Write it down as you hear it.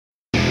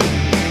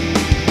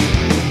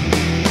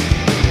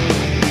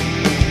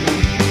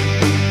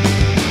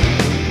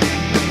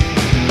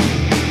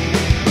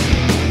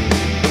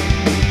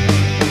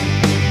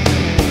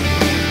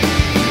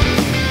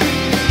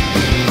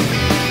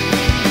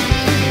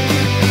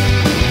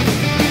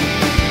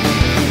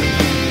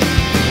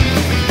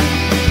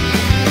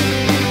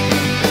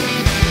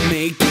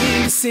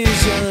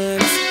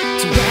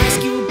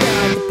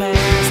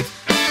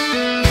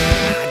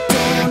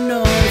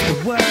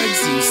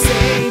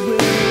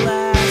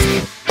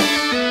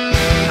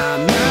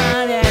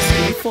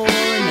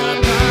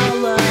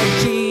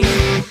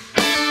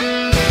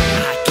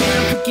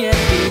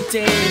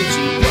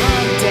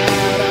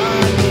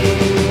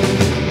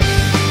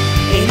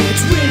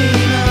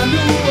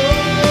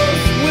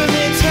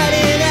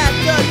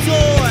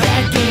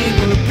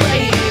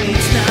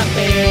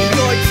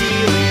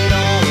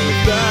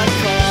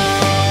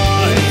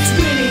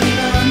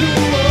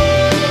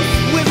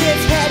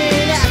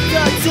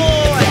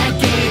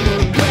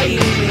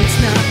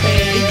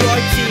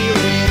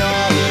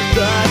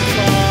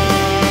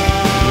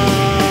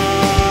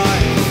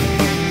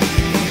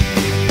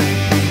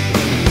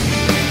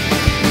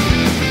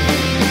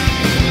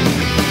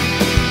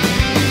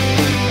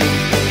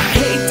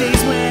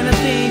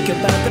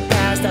about the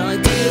past. I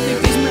like to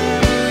think these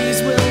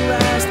memories will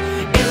last.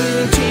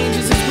 Everything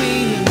changes as we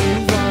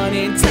move on,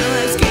 and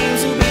timeless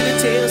games will be the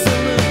tales to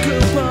look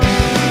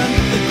upon.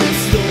 The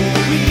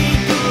story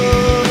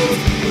goes,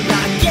 we're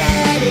not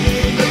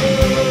getting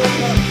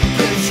old,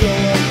 'cause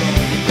you're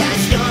only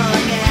as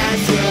young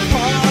as your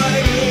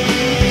heart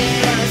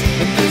is.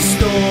 The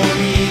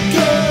story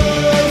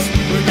goes,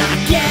 we're not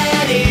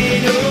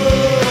getting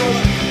old,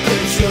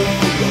 'cause you're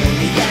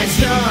only as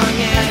young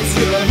as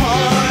your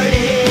heart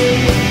is.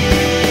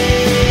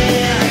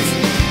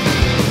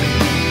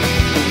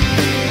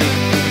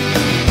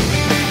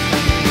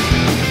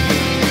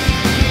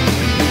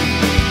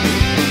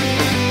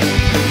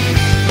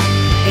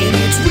 And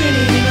it's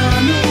written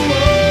on the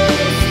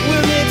walls,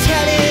 well, it's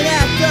headed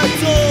at the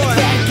door.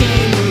 That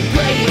game we're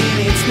playing,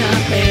 it's not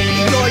paying.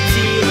 You're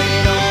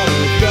dealing all of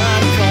the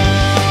cards.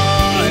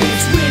 And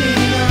it's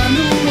written on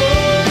the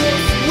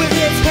walls, well,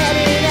 it's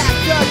headed at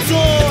the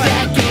door.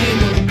 That game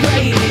we're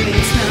playing,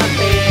 it's not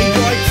paying.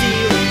 You're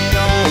dealing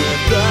all of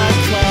the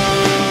cards.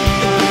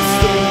 And the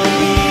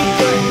story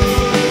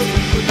goes,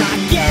 we're not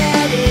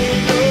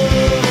getting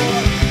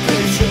old,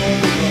 'cause you're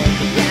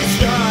only as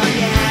young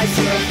as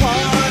your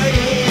heart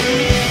is.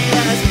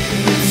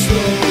 The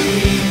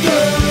story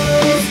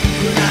goes,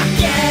 we're not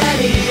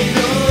getting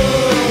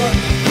old,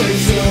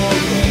 'cause you're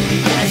only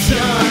as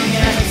young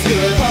as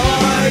your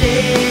heart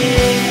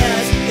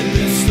is. And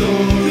the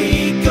story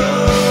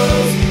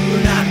goes,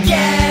 we're not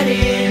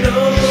getting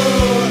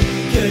old,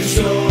 'cause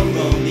you're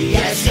only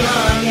as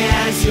young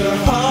as your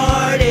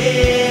heart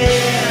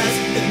is.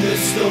 And the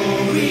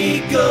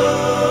story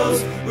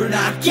goes, we're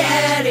not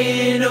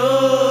getting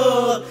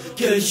old,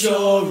 'cause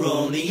you're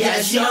only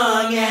as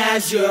young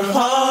as your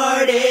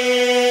heart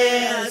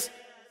is.